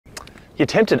You're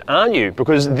tempted, aren't you?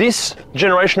 Because this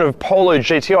generation of Polo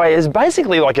GTI is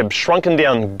basically like a shrunken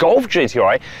down Golf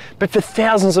GTI, but for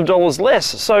thousands of dollars less.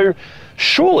 So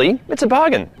surely it's a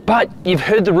bargain. But you've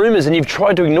heard the rumors and you've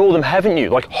tried to ignore them, haven't you?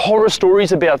 Like horror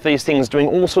stories about these things doing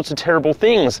all sorts of terrible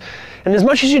things. And as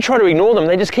much as you try to ignore them,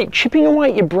 they just keep chipping away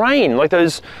at your brain, like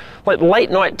those late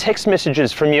night text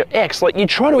messages from your ex. Like you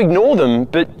try to ignore them,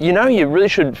 but you know you really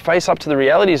should face up to the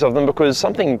realities of them, because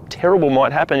something terrible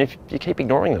might happen if you keep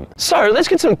ignoring them. So let's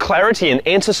get some clarity and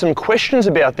answer some questions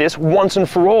about this once and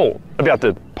for all, about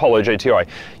the Polo GTI.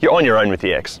 You're on your own with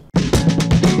the X.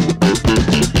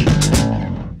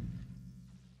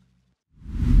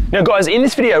 Now guys, in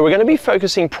this video, we're going to be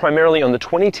focusing primarily on the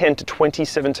 2010 to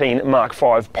 2017 Mark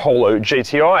V Polo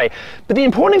GTI. But the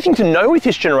important thing to know with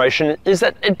this generation is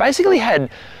that it basically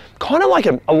had kind of like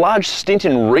a large stint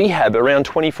in rehab around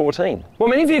 2014. While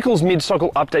many vehicles' mid-cycle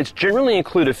updates generally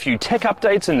include a few tech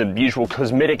updates and the usual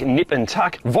cosmetic nip and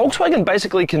tuck, Volkswagen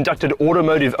basically conducted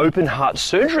automotive open heart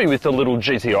surgery with the little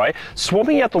GTI,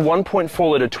 swapping out the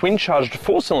 1.4-litre twin-charged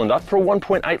four-cylinder for a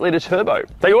 1.8-litre turbo.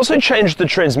 They also changed the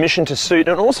transmission to suit,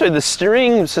 and also the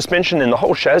steering, suspension and the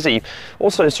whole chassis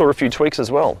also saw a few tweaks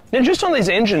as well. Now just on these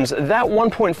engines, that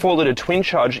 1.4-litre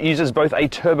twin-charge uses both a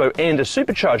turbo and a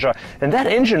supercharger, and that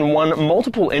engine won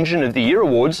multiple Engine of the Year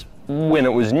awards when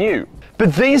it was new.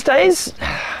 But these days,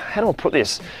 how do I put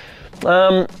this? You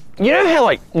know how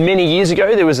like many years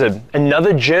ago there was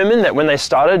another German that when they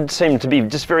started seemed to be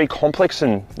just very complex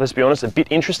and, let's be honest, a bit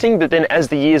interesting, but then as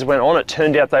the years went on it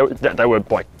turned out that they were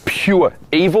like pure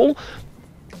evil?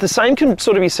 The same can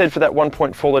sort of be said for that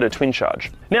 1.4-litre twin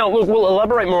charge. Now look, we'll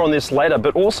elaborate more on this later,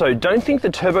 but also don't think the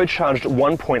turbocharged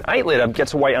 1.8-litre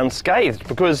gets away unscathed,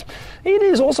 because it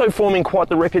is also forming quite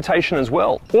the reputation as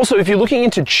well. Also, if you're looking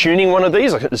into tuning one of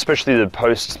these, especially the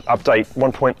post-update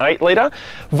 1.8-litre,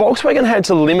 Volkswagen had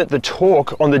to limit the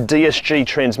torque on the DSG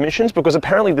transmissions because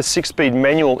apparently the 6-speed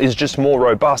manual is just more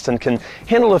robust and can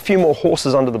handle a few more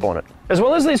horses under the bonnet. As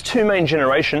well as these two main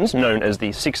generations, known as the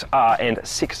 6R and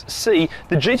 6C,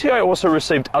 the GTI also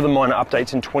received other minor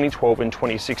updates in 2012 and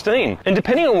 2016. And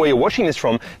depending on where you're watching this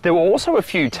from, there were also a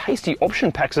few tasty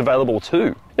option packs available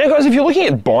too. Now guys, if you're looking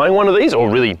at buying one of these, or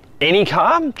really any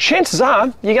car, chances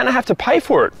are you're going to have to pay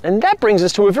for it. And that brings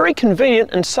us to a very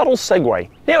convenient and subtle segue.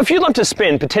 Now, if you'd love to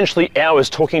spend potentially hours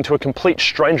talking to a complete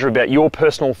stranger about your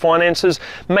personal finances,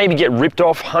 maybe get ripped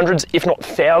off hundreds, if not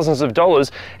thousands of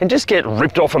dollars, and just get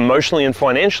ripped off emotionally and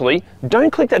financially,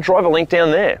 don't click that driver link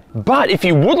down there. But if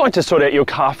you would like to sort out your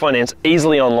car finance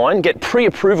easily online, get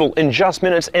pre-approval in just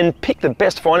minutes, and pick the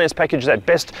best finance package that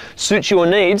best suits your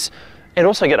needs, and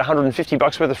also get 150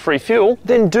 bucks worth of free fuel,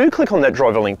 then do click on that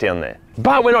driver link down there.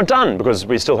 But we're not done, because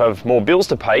we still have more bills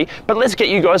to pay, but let's get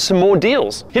you guys some more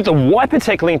deals. Hit the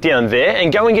WIPERTECH link down there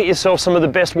and go and get yourself some of the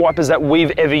best wipers that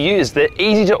we've ever used. They're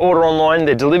easy to order online,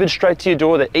 they're delivered straight to your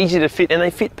door, they're easy to fit, and they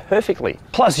fit perfectly.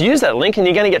 Plus, use that link and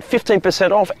you're going to get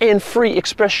 15% off and free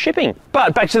express shipping.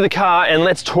 But back to the car and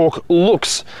let's talk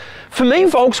looks. For me,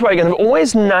 Volkswagen have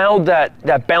always nailed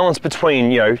that balance between,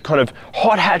 you know, kind of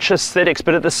hot hatch aesthetics,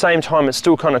 but at the same time it's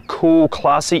still kind of cool,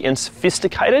 classy and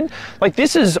sophisticated. Like,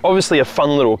 this is obviously a fun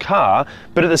little car,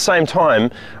 but at the same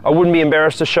time, I wouldn't be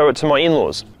embarrassed to show it to my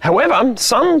in-laws. However,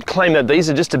 some claim that these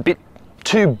are just a bit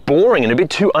too boring and a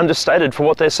bit too understated for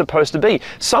what they're supposed to be.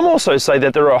 Some also say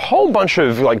that there are a whole bunch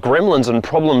of like gremlins and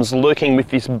problems lurking with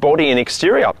this body and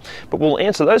exterior, but we'll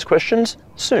answer those questions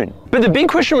soon. But the big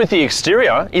question with the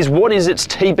exterior is, what is its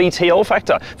TBTL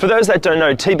factor? For those that don't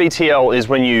know, TBTL is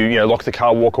when you lock the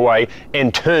car, walk away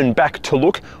and turn back to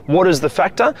look. What is the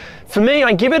factor? For me,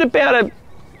 I give it about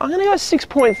I'm gonna go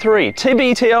 6.3.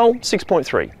 TBTL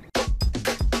 6.3.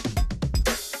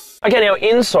 Okay, now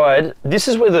inside, this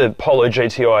is where the Polo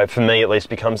GTI, for me at least,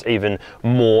 becomes even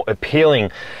more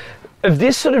appealing. Of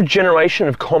this sort of generation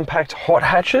of compact hot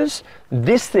hatches,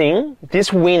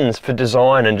 this wins for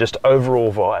design and just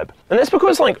overall vibe. And that's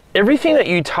because like everything that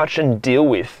you touch and deal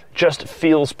with just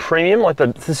feels premium. Like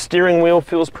the steering wheel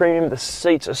feels premium, the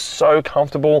seats are so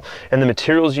comfortable, and the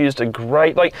materials used are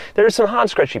great. Like, there are some hard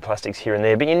scratchy plastics here and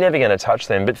there, but you're never going to touch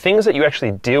them. But things that you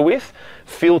actually deal with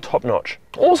feel top notch.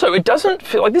 Also, it doesn't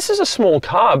feel like, this is a small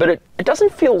car, but it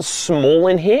doesn't feel small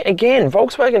in here. Again,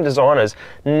 Volkswagen designers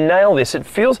nail this. It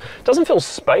doesn't feel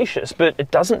spacious, but it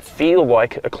doesn't feel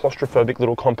like a claustrophobic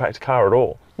little compact car at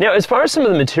all. Now, as far as some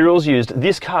of the materials used,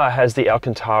 this car has the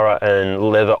Alcantara and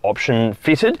leather option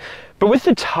fitted, but with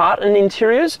the tartan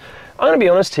interiors, I'm going to be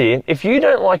honest here, if you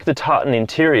don't like the tartan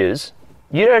interiors,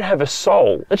 you don't have a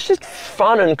soul. It's just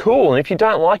fun and cool, and if you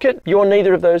don't like it, you're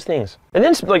neither of those things. And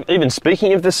then, like, even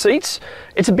speaking of the seats,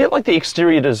 it's a bit like the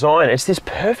exterior design. It's this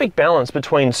perfect balance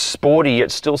between sporty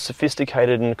yet still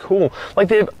sophisticated and cool. Like,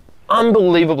 they're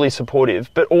unbelievably supportive,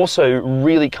 but also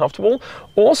really comfortable.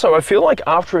 Also, I feel like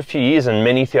after a few years and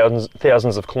many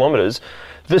thousands of kilometers,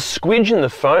 the squidge in the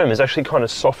foam has actually kind of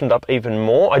softened up even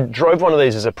more. I drove one of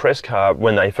these as a press car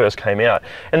when they first came out,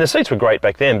 and the seats were great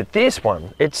back then, but this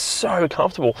one, it's so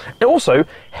comfortable. And also,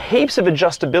 heaps of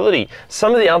adjustability.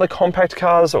 Some of the other compact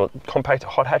cars, or compact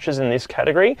hot hatches in this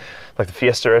category, like the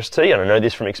Fiesta ST, and I know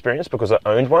this from experience because I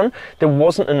owned one, there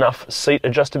wasn't enough seat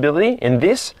adjustability. In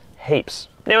this, heaps.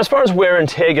 Now, as far as wear and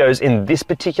tear goes in this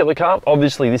particular car,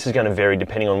 obviously this is going to vary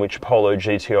depending on which Polo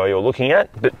GTI you're looking at,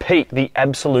 but Pete, the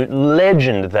absolute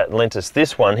legend that lent us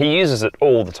this one, he uses it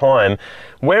all the time.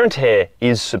 Wear and tear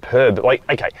is superb. Like,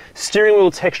 okay, steering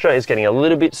wheel texture is getting a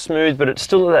little bit smooth, but it's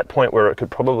still at that point where it could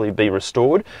probably be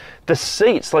restored. The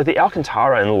seats, like the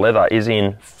Alcantara and leather, is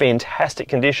in fantastic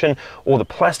condition. All the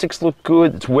plastics look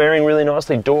good, it's wearing really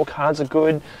nicely, door cards are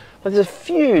good. Like, there's a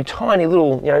few tiny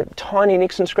little, tiny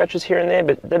nicks and scratches here and there,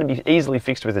 but that'd be easily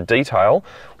fixed with a detail.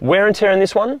 Wear and tear in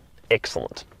this one,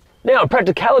 excellent. Now,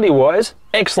 practicality-wise,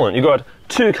 excellent. You've got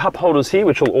two cup holders here,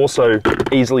 which will also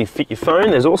easily fit your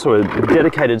phone. There's also a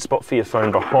dedicated spot for your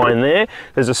phone behind there.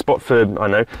 There's a spot for, I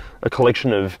don't know, a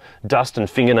collection of dust and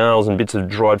fingernails and bits of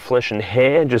dried flesh and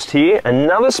hair just here.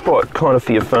 Another spot kind of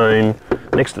for your phone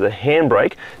next to the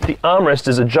handbrake. The armrest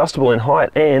is adjustable in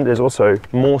height, and there's also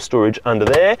more storage under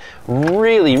there.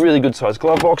 Really, really good sized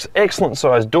glove box, excellent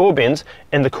sized door bins,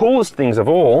 and the coolest things of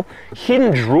all,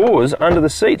 hidden drawers under the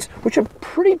seats, which are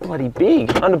pretty bloody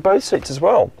big under both seats as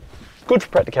well. Good for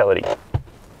practicality.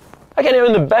 Okay, now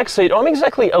in the back seat, I'm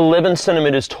exactly 11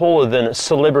 centimeters taller than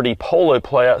celebrity polo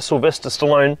player Sylvester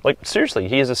Stallone. Like, seriously,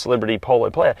 he is a celebrity polo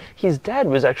player. His dad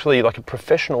was actually like a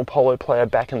professional polo player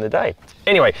back in the day.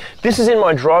 Anyway, this is in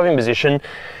my driving position,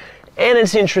 and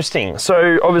it's interesting.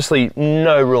 So obviously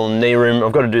no real knee room.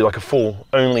 I've got to do like a full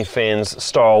OnlyFans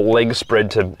style leg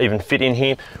spread to even fit in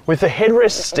here. With the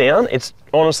headrests down, it's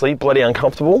honestly bloody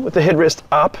uncomfortable. With the headrest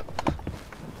up,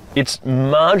 it's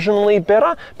marginally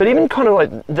better, but even kind of like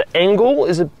the angle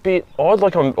is a bit odd.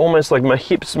 Like, I'm almost like my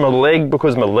hips, my leg,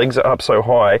 because my legs are up so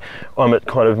high, I'm at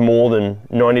kind of more than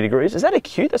 90 degrees. Is that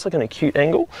acute? That's like an acute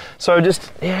angle. So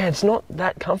just, yeah, it's not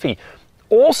that comfy.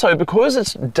 Also, because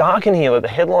it's dark in here, like the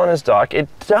headline is dark, it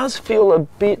does feel a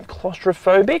bit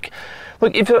claustrophobic.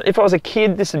 Look, if I was a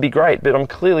kid, this would be great, but I'm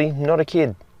clearly not a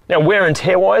kid. Now, wear and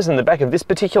tear wise in the back of this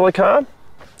particular car,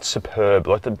 superb.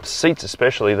 Like the seats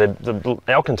especially, the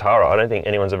Alcantara, I don't think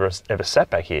anyone's ever sat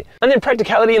back here. And then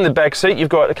practicality in the back seat, you've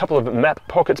got a couple of map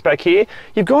pockets back here.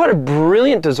 You've got a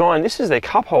brilliant design. This is their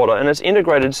cup holder, and it's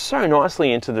integrated so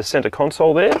nicely into the center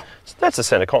console there. So that's a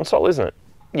center console, isn't it?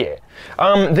 Yeah.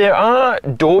 There are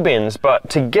door bins, but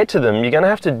to get to them, you're going to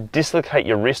have to dislocate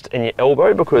your wrist and your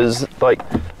elbow, because like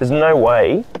there's no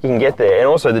way you can get there. And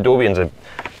also the door bins are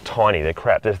tiny, they're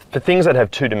crap. They're for things that have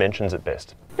 2 dimensions at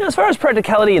best. Now, as far as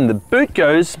practicality in the boot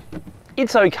goes,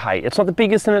 it's okay. It's not the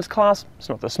biggest in its class, it's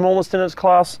not the smallest in its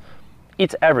class,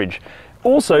 it's average.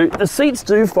 Also, the seats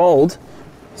do fold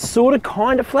sort of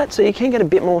kind of flat, so you can get a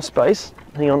bit more space.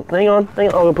 Hang on.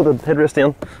 I'll put the headrest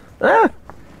down.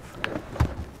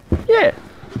 Yeah.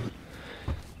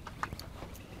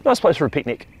 Nice place for a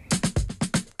picnic.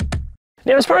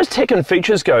 Now, as far as tech and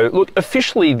features go, look,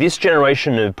 officially this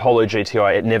generation of Polo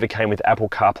GTI, it never came with Apple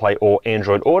CarPlay or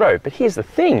Android Auto. But here's the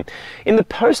thing, in the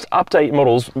post-update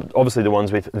models, obviously the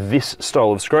ones with this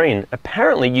style of screen,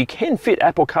 apparently you can fit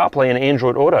Apple CarPlay and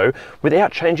Android Auto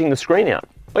without changing the screen out.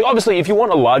 Like, obviously, if you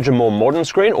want a larger, more modern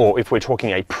screen, or if we're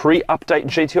talking a pre-update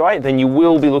GTI, then you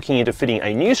will be looking into fitting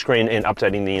a new screen and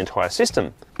updating the entire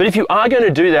system. But if you are going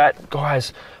to do that,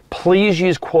 guys, please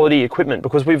use quality equipment,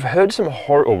 because we've heard some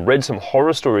read some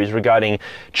horror stories regarding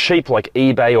cheap like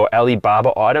eBay or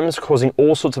Alibaba items causing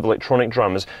all sorts of electronic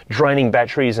dramas, draining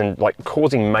batteries and like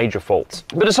causing major faults.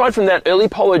 But aside from that, early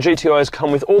Polo GTIs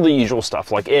come with all the usual stuff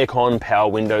like aircon,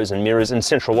 power windows and mirrors and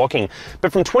central locking.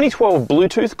 But from 2012,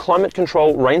 Bluetooth, climate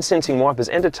control, rain sensing wipers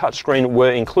and a touchscreen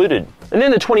were included. And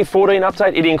then the 2014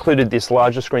 update, it included this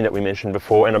larger screen that we mentioned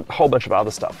before and a whole bunch of other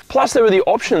stuff. Plus there were the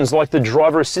options like the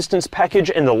driver assistance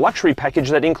package and the luxury package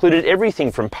that included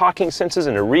everything from parking sensors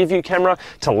and a rear view camera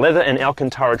to leather and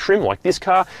Alcantara trim like this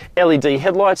car, LED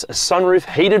headlights, a sunroof,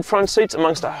 heated front seats,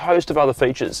 amongst a host of other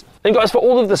features. And guys, for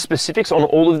all of the specifics on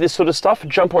all of this sort of stuff,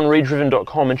 jump on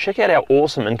ReDriven.com and check out our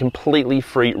awesome and completely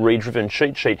free ReDriven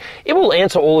cheat sheet. It will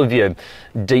answer all of your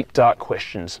deep, dark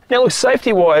questions. Now look,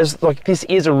 safety-wise, like this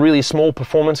is a really small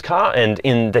performance car, and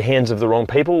in the hands of the wrong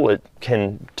people, it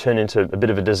can turn into a bit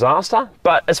of a disaster.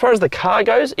 But as far as the car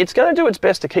goes, it's going to do its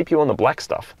best to keep you on the black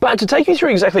stuff. But to take you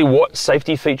through exactly what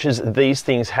safety features these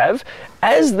things have,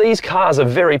 as these cars are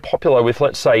very popular with,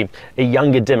 let's say, a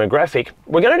younger demographic,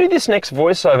 we're going to do this next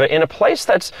voiceover in a place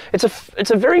that's,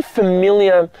 it's a very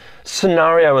familiar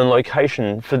scenario and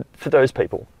location for those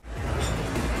people.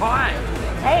 Hi.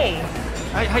 Hey.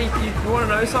 Hey, you want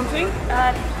to know something?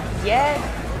 Yeah,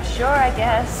 sure, I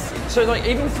guess. So like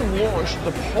even from launch,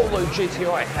 the Polo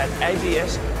GTI had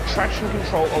ABS, traction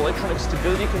control, electronic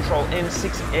stability control, and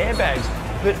 6 airbags.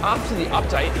 But after the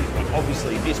update,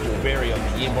 obviously this will vary on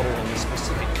the year model on the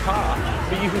specific car,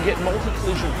 but you can get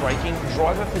multi-collision braking,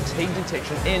 driver fatigue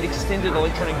detection, and extended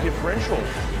electronic differential.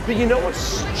 But you know what's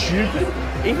stupid?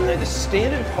 Even though the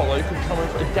standard Polo could come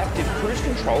with adaptive cruise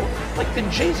control, like the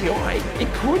GTI,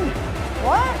 it couldn't.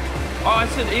 What? Oh, I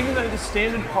said even though the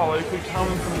standard Polo could come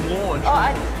from launch. Oh,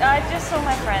 I just saw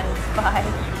my friends. Bye.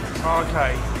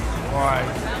 Okay, all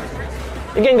right.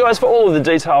 Again, guys, for all of the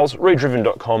details,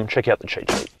 ReDriven.com, check out the cheat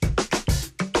sheet.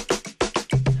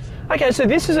 Okay, so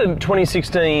this is a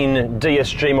 2016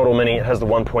 DSG model, meaning it has the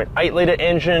 1.8 litre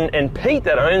engine, and Pete,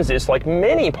 that owns this, like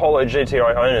many Polo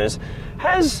GTI owners,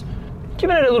 has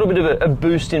given it a little bit of a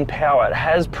boost in power. It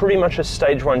has pretty much a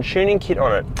stage 1 tuning kit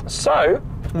on it. So,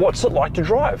 what's it like to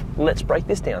drive? Let's break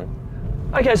this down.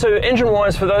 Okay, so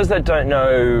engine-wise, for those that don't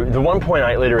know, the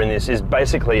 1.8 litre in this is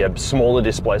basically a smaller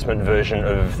displacement version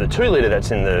of the 2 litre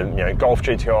that's in the Golf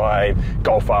GTI,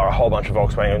 Golf R, a whole bunch of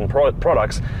Volkswagen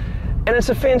products. And it's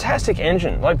a fantastic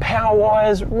engine. Like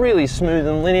power-wise, really smooth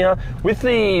and linear. With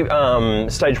the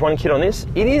stage 1 kit on this,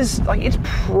 it is like, it's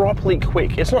properly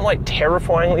quick. It's not like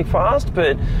terrifyingly fast,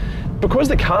 but because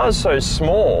the car's so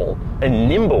small and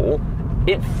nimble,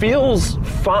 it feels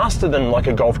faster than like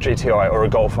a Golf GTI or a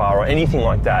Golf R or anything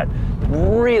like that.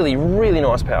 Really, really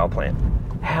nice power plant.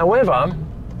 However,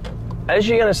 as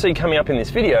you're going to see coming up in this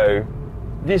video,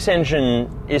 this engine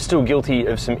is still guilty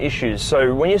of some issues.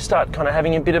 So when you start kind of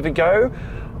having a bit of a go,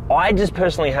 I just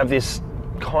personally have this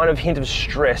kind of hint of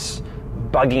stress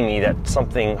bugging me that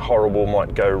something horrible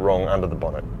might go wrong under the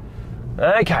bonnet.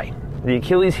 Okay. The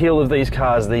Achilles heel of these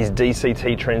cars, these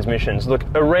DCT transmissions. Look,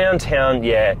 around town,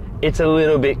 yeah, it's a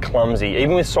little bit clumsy.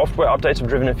 Even with software updates, I've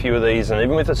driven a few of these, and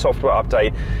even with a software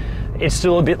update, it's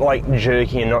still a bit like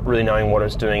jerky and not really knowing what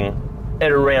it's doing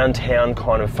at around town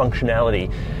kind of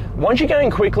functionality. Once you're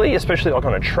going quickly, especially like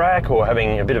on a track or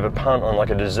having a bit of a punt on like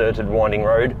a deserted winding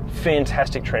road,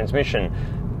 fantastic transmission.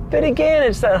 But again,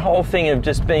 it's that whole thing of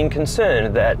just being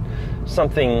concerned that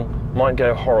something might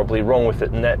go horribly wrong with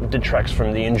it, and that detracts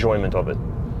from the enjoyment of it.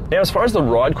 Now, as far as the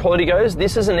ride quality goes,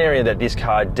 this is an area that this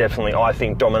car definitely, I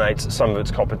think, dominates some of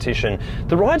its competition.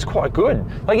 The ride's quite good.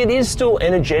 Like, it is still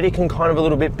energetic and kind of a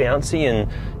little bit bouncy, and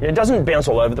it doesn't bounce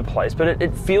all over the place, but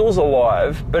it feels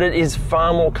alive, but it is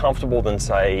far more comfortable than,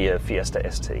 say, a Fiesta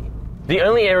ST. The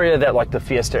only area that like the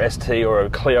Fiesta ST or a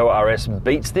Clio RS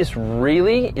beats this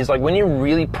really is like when you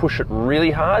really push it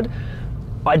really hard.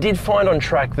 I did find on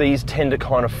track these tend to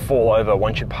kind of fall over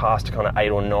once you're past kind of 8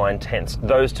 or 9 tenths.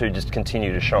 Those two just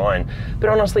continue to shine. But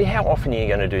honestly, how often are you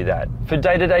going to do that? For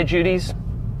day-to-day duties,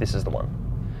 this is the one.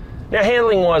 Now,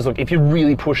 handling wise, look, if you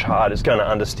really push hard, it's going to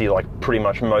understeer like pretty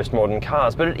much most modern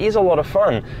cars, but it is a lot of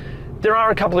fun. There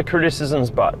are a couple of criticisms,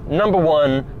 but number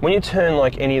one, when you turn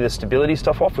like any of the stability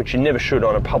stuff off, which you never should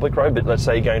on a public road, but let's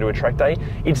say you're going to a track day,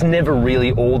 it's never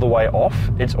really all the way off.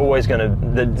 It's always going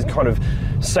to, the kind of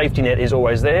safety net is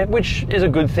always there, which is a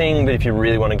good thing, but if you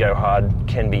really want to go hard,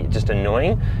 can be just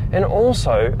annoying. And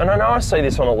also, and I know I say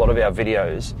this on a lot of our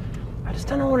videos, I just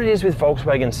don't know what it is with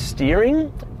Volkswagen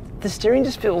steering. The steering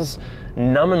just feels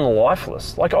numb and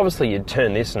lifeless. Like obviously you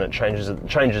turn this and it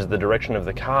changes the direction of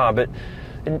the car, but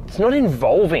it's not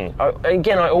involving.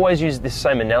 Again, I always use this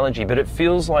same analogy, but it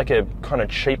feels like a kind of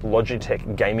cheap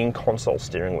Logitech gaming console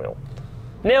steering wheel.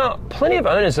 Now, plenty of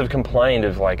owners have complained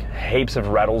of like heaps of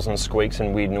rattles and squeaks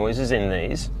and weird noises in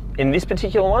these. In this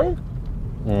particular one,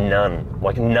 none.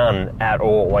 Like none at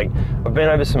all. Like I've been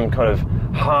over some kind of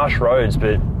harsh roads,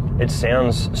 but it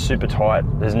sounds super tight.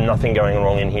 There's nothing going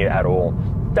wrong in here at all.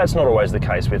 That's not always the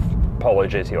case with Polo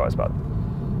GTIs, but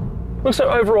Look, so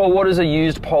overall, what is a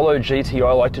used Polo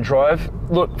GTI like to drive?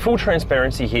 Look, full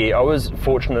transparency here, I was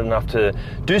fortunate enough to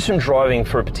do some driving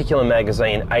for a particular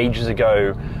magazine ages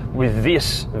ago with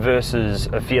this versus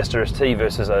a Fiesta ST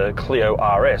versus a Clio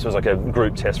RS. It was like a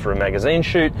group test for a magazine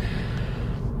shoot.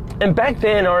 And back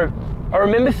then, I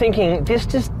remember thinking, this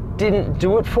just didn't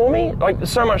do it for me. Like,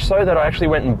 so much so that I actually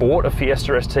went and bought a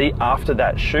Fiesta ST after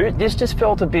that shoot. This just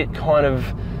felt a bit kind of,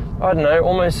 I don't know,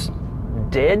 almost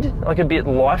dead, like a bit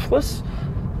lifeless.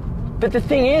 But the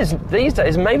thing is, these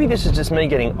days, maybe this is just me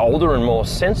getting older and more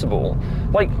sensible.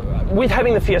 Like, with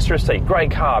having the Fiesta ST, great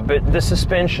car, but the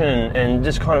suspension and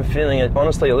just kind of feeling it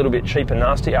honestly a little bit cheap and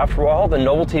nasty after a while, the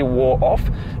novelty wore off.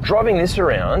 Driving this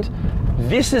around,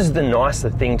 this is the nicer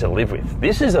thing to live with.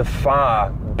 This is a far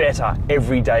better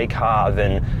everyday car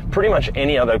than pretty much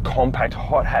any other compact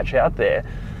hot hatch out there.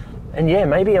 And yeah,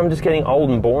 maybe I'm just getting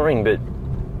old and boring, but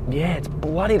yeah, it's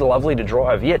bloody lovely to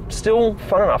drive, yet still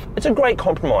fun enough. It's a great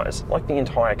compromise, like the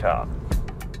entire car.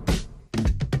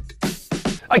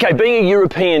 Okay, being a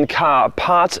European car,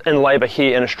 parts and labour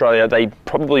here in Australia, they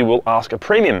probably will ask a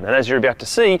premium, and as you're about to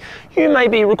see, you may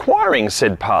be requiring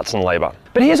said parts and labour.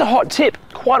 But here's a hot tip.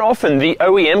 Quite often, the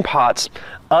OEM parts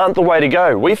aren't the way to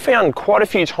go. We've found quite a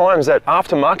few times that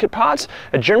aftermarket parts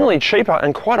are generally cheaper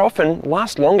and quite often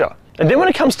last longer. And then when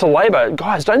it comes to labour,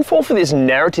 guys, don't fall for this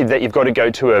narrative that you've got to go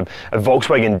to a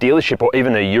Volkswagen dealership or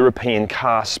even a European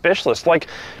car specialist. Like,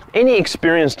 any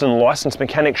experienced and licensed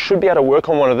mechanic should be able to work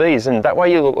on one of these, and that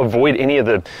way you'll avoid any of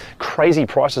the crazy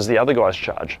prices the other guys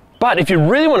charge. But if you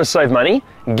really want to save money,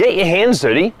 get your hands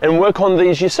dirty and work on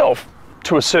these yourself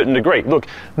to a certain degree. Look,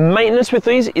 maintenance with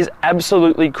these is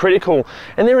absolutely critical,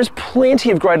 and there is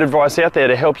plenty of great advice out there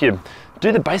to help you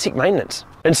do the basic maintenance.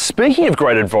 And speaking of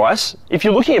great advice, if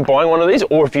you're looking at buying one of these,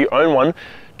 or if you own one,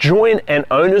 join an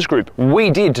owners group.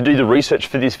 We did to do the research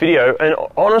for this video, and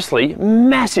honestly,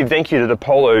 massive thank you to the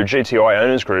Polo GTI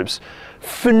owners groups.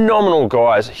 Phenomenal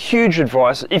guys, huge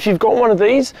advice. If you've got one of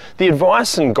these, the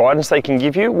advice and guidance they can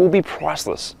give you will be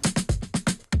priceless.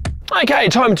 Okay,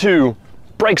 time to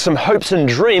break some hopes and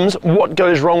dreams. What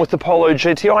goes wrong with the Polo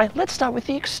GTI? Let's start with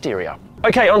the exterior.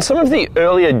 Okay, on some of the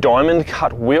earlier diamond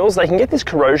cut wheels, they can get this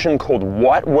corrosion called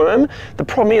white worm. The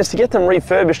problem is, to get them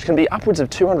refurbished can be upwards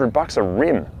of 200 bucks a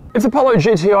rim. If the Polo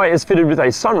GTI is fitted with a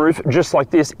sunroof, just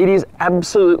like this, it is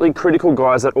absolutely critical,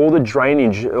 guys, that all the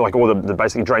drainage, like all the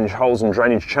basic drainage holes and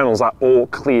drainage channels are all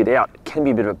cleared out. It can be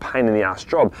a bit of a pain in the ass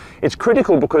job. It's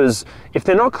critical because if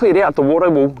they're not cleared out, the water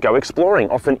will go exploring,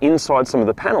 often inside some of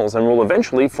the panels, and will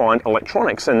eventually find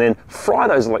electronics and then fry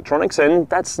those electronics, and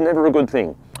that's never a good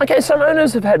thing. Okay, some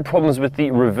owners have had problems with the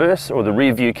reverse or the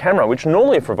rear view camera, which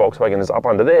normally for Volkswagen is up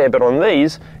under there, but on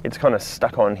these, it's kind of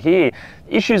stuck on here.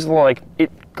 Issues like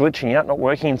it glitching out, not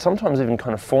working, and sometimes even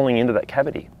kind of falling into that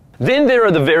cavity. Then there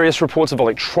are the various reports of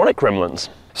electronic gremlins.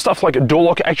 Stuff like door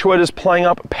lock actuators playing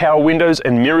up, power windows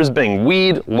and mirrors being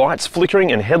weird, lights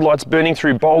flickering and headlights burning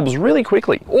through bulbs really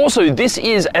quickly. Also, this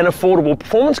is an affordable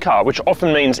performance car, which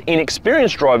often means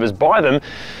inexperienced drivers buy them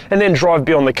and then drive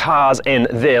beyond the cars and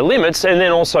their limits, and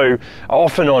then also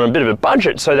often on a bit of a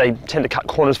budget, so they tend to cut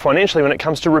corners financially when it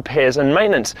comes to repairs and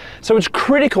maintenance. So it's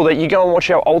critical that you go and watch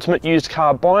our Ultimate Used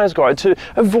Car Buyer's Guide to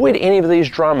avoid any of these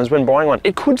dramas when buying one.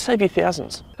 It could save you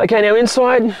thousands. Okay, now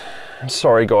inside,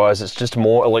 sorry guys, it's just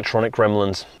more electronic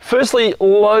gremlins. Firstly,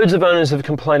 loads of owners have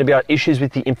complained about issues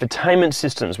with the infotainment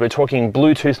systems. We're talking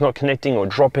Bluetooth not connecting or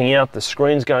dropping out, the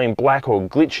screens going black or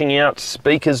glitching out,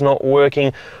 speakers not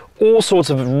working, all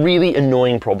sorts of really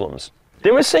annoying problems.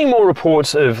 Then we're seeing more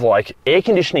reports of like air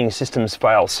conditioning systems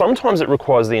fail. Sometimes it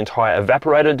requires the entire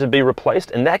evaporator to be replaced,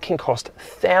 and that can cost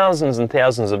thousands and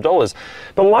thousands of dollars.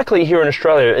 But luckily here in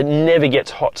Australia, it never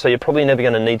gets hot, so you're probably never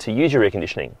going to need to use your air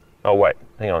conditioning. Oh wait,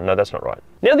 hang on, no, that's not right.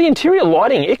 Now the interior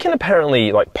lighting, it can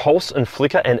apparently like pulse and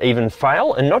flicker and even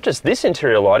fail, and not just this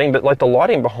interior lighting, but like the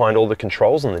lighting behind all the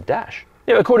controls on the dash.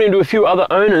 Now, according to a few other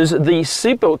owners, the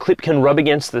seatbelt clip can rub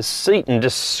against the seat and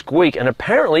just squeak, and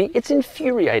apparently it's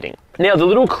infuriating. Now, the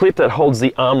little clip that holds the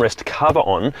armrest cover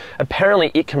on, apparently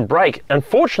it can break.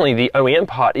 Unfortunately, the OEM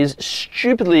part is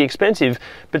stupidly expensive,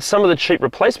 but some of the cheap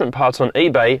replacement parts on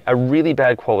eBay are really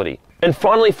bad quality. And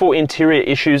finally, for interior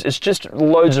issues, it's just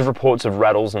loads of reports of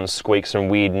rattles and squeaks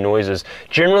and weird noises,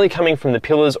 generally coming from the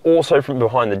pillars, also from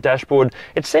behind the dashboard.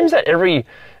 It seems that every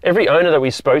owner that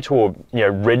we spoke to or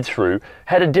read through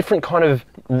had a different kind of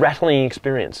rattling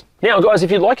experience. Now guys, if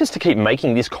you'd like us to keep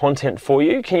making this content for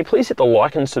you, can you please hit the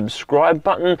like and subscribe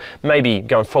button, maybe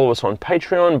go and follow us on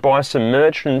Patreon, buy some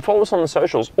merch and follow us on the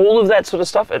socials, all of that sort of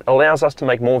stuff. It allows us to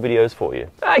make more videos for you.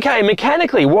 Okay,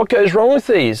 mechanically, what goes wrong with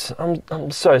these? I'm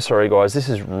so sorry guys, this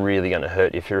is really going to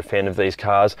hurt if you're a fan of these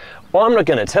cars. Well, I'm not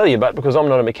going to tell you, but because I'm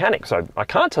not a mechanic, so I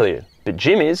can't tell you, but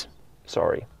Jim is,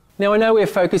 sorry. Now I know we're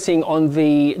focusing on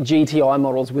the GTI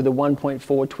models with the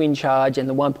 1.4 twin charge and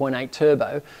the 1.8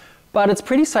 turbo, but it's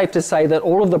pretty safe to say that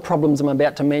all of the problems I'm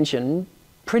about to mention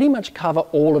pretty much cover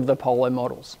all of the Polo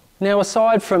models. Now,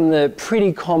 aside from the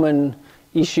pretty common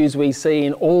issues we see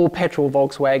in all petrol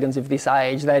Volkswagens of this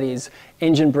age, that is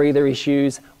engine breather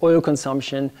issues, oil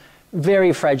consumption,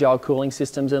 very fragile cooling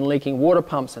systems and leaking water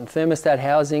pumps and thermostat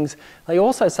housings, they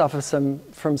also suffer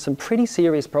from some pretty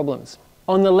serious problems.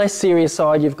 On the less serious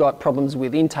side, you've got problems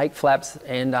with intake flaps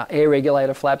and air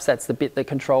regulator flaps. That's the bit that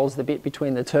controls the bit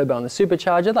between the turbo and the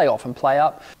supercharger. They often play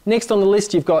up. Next on the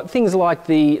list, you've got things like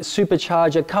the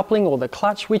supercharger coupling or the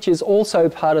clutch, which is also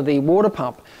part of the water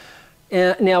pump.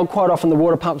 Now, quite often the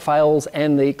water pump fails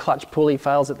and the clutch pulley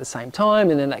fails at the same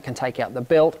time, and then that can take out the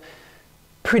belt.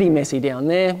 Pretty messy down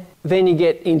there. Then you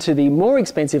get into the more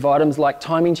expensive items like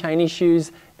timing chain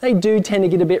issues. They do tend to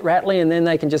get a bit rattly and then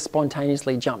they can just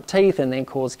spontaneously jump teeth and then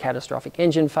cause catastrophic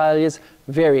engine failures.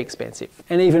 Very expensive.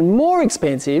 And even more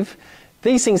expensive,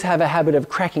 these things have a habit of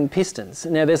cracking pistons.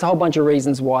 Now there's a whole bunch of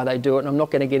reasons why they do it and I'm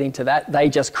not going to get into that. They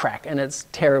just crack and it's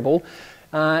terrible.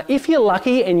 If you're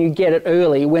lucky and you get it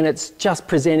early when it's just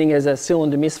presenting as a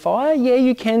cylinder misfire, yeah,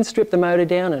 you can strip the motor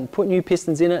down and put new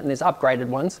pistons in it, and there's upgraded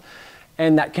ones,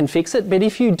 and that can fix it. But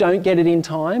if you don't get it in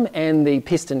time and the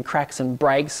piston cracks and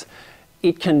breaks,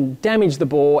 it can damage the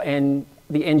bore and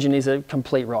the engine is a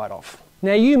complete write-off.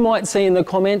 Now you might see in the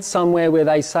comments somewhere where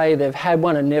they say they've had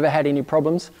one and never had any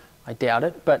problems. I doubt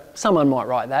it, but someone might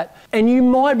write that. And you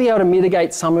might be able to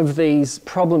mitigate some of these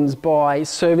problems by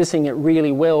servicing it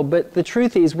really well, but the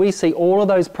truth is we see all of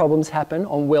those problems happen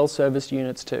on well-serviced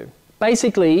units too.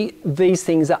 Basically, these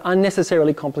things are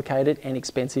unnecessarily complicated and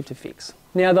expensive to fix.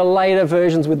 Now the later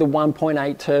versions with the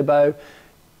 1.8 turbo,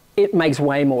 it makes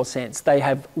way more sense. They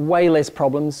have way less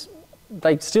problems.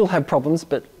 They still have problems,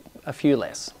 but a few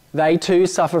less. They too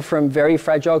suffer from very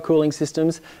fragile cooling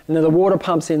systems, and the water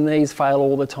pumps in these fail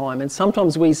all the time. And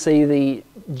sometimes we see the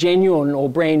genuine or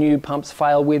brand new pumps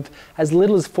fail with as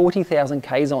little as 40,000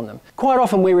 Ks on them. Quite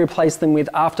often we replace them with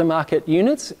aftermarket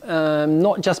units,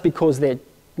 not just because they're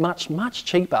much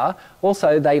cheaper,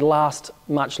 also they last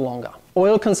much longer.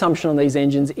 Oil consumption on these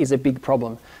engines is a big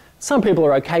problem. Some people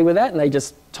are okay with that and they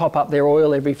just top up their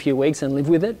oil every few weeks and live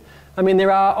with it. I mean,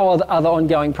 there are other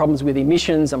ongoing problems with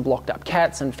emissions and blocked up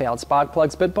cats and fouled spark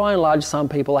plugs, but by and large, some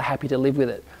people are happy to live with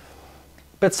it.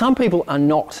 But some people are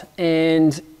not.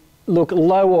 And look,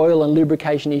 low oil and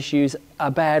lubrication issues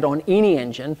are bad on any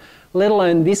engine, let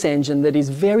alone this engine that is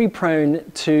very prone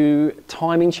to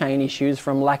timing chain issues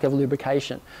from lack of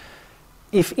lubrication.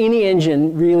 If any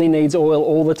engine really needs oil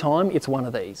all the time, it's one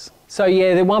of these. So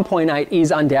yeah, the 1.8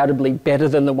 is undoubtedly better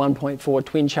than the 1.4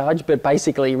 twin charge, but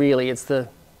basically really it's the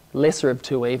lesser of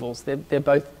two evils. They're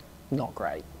both not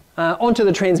great. Onto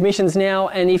the transmissions now,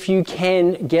 and if you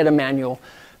can get a manual.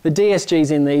 The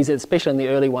DSGs in these, especially in the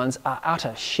early ones, are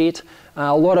utter shit.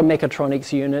 A lot of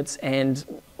mechatronics units and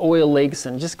oil leaks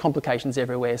and just complications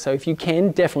everywhere. So if you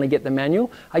can, definitely get the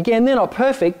manual. Again, they're not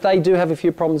perfect. They do have a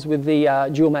few problems with the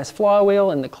dual mass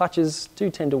flywheel, and the clutches do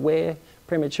tend to wear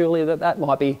prematurely. That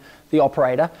might be the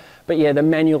operator. But yeah, the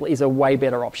manual is a way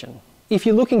better option. If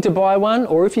you're looking to buy one,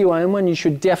 or if you own one, you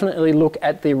should definitely look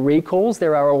at the recalls.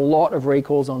 There are a lot of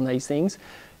recalls on these things.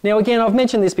 Now again, I've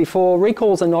mentioned this before,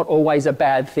 recalls are not always a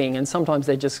bad thing, and sometimes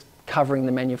they're just covering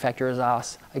the manufacturer's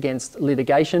ass against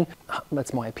litigation.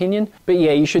 That's my opinion. But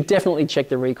yeah, you should definitely check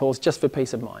the recalls just for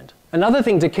peace of mind. Another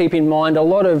thing to keep in mind, a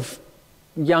lot of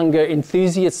younger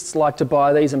enthusiasts like to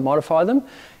buy these and modify them.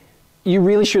 You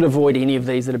really should avoid any of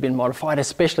these that have been modified,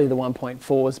 especially the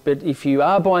 1.4s. But if you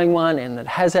are buying one and it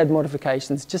has had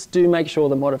modifications, just do make sure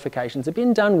the modifications have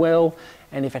been done well.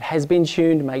 And if it has been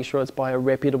tuned, make sure it's by a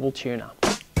reputable tuner.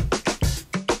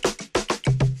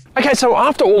 Okay, so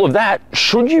after all of that,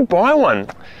 should you buy one?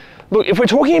 Look, if we're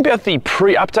talking about the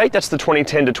pre-update, that's the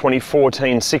 2010 to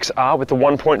 2014 6R with the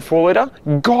 1.4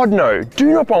 litre, God no,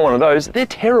 do not buy one of those, they're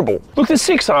terrible. Look, the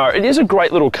 6R, it is a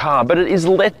great little car, but it is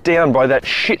let down by that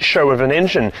shit show of an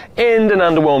engine and an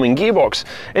underwhelming gearbox.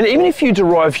 And even if you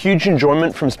derive huge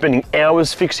enjoyment from spending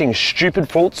hours fixing stupid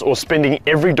faults or spending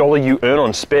every dollar you earn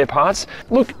on spare parts,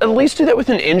 look, at least do that with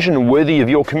an engine worthy of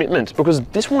your commitment, because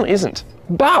this one isn't.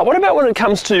 But what about when it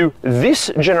comes to this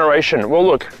generation? Well,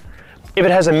 look, If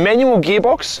it has a manual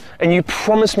gearbox and you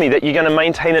promise me that you're going to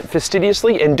maintain it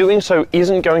fastidiously and doing so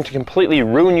isn't going to completely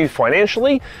ruin you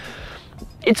financially,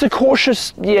 it's a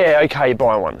cautious, yeah, okay,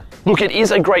 buy one. Look, it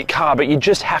is a great car, but you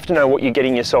just have to know what you're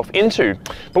getting yourself into.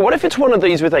 But what if it's one of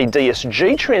these with a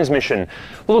DSG transmission?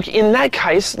 Well, look, in that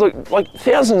case, look, like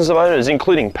thousands of owners,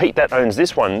 including Pete that owns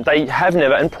this one, they have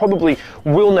never and probably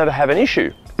will never have an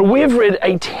issue. But we have read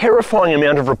a terrifying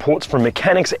amount of reports from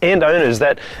mechanics and owners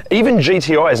that even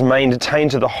GTIs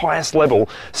maintained to the highest level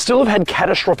still have had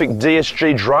catastrophic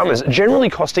DSG dramas, generally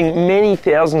costing many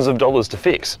thousands of dollars to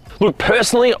fix. Look,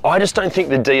 personally, I just don't think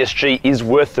the DSG is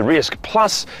worth the risk.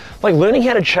 Plus, like learning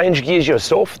how to change gears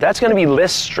yourself, that's going to be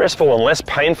less stressful and less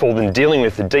painful than dealing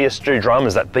with the DSG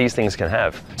dramas that these things can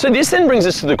have. So this then brings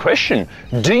us to the question,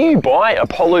 do you buy a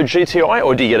Polo GTI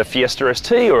or do you get a Fiesta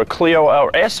ST or a Clio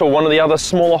RS or one of the other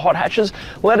smaller hot hatches?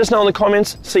 Let us know in the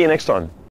comments. See you next time.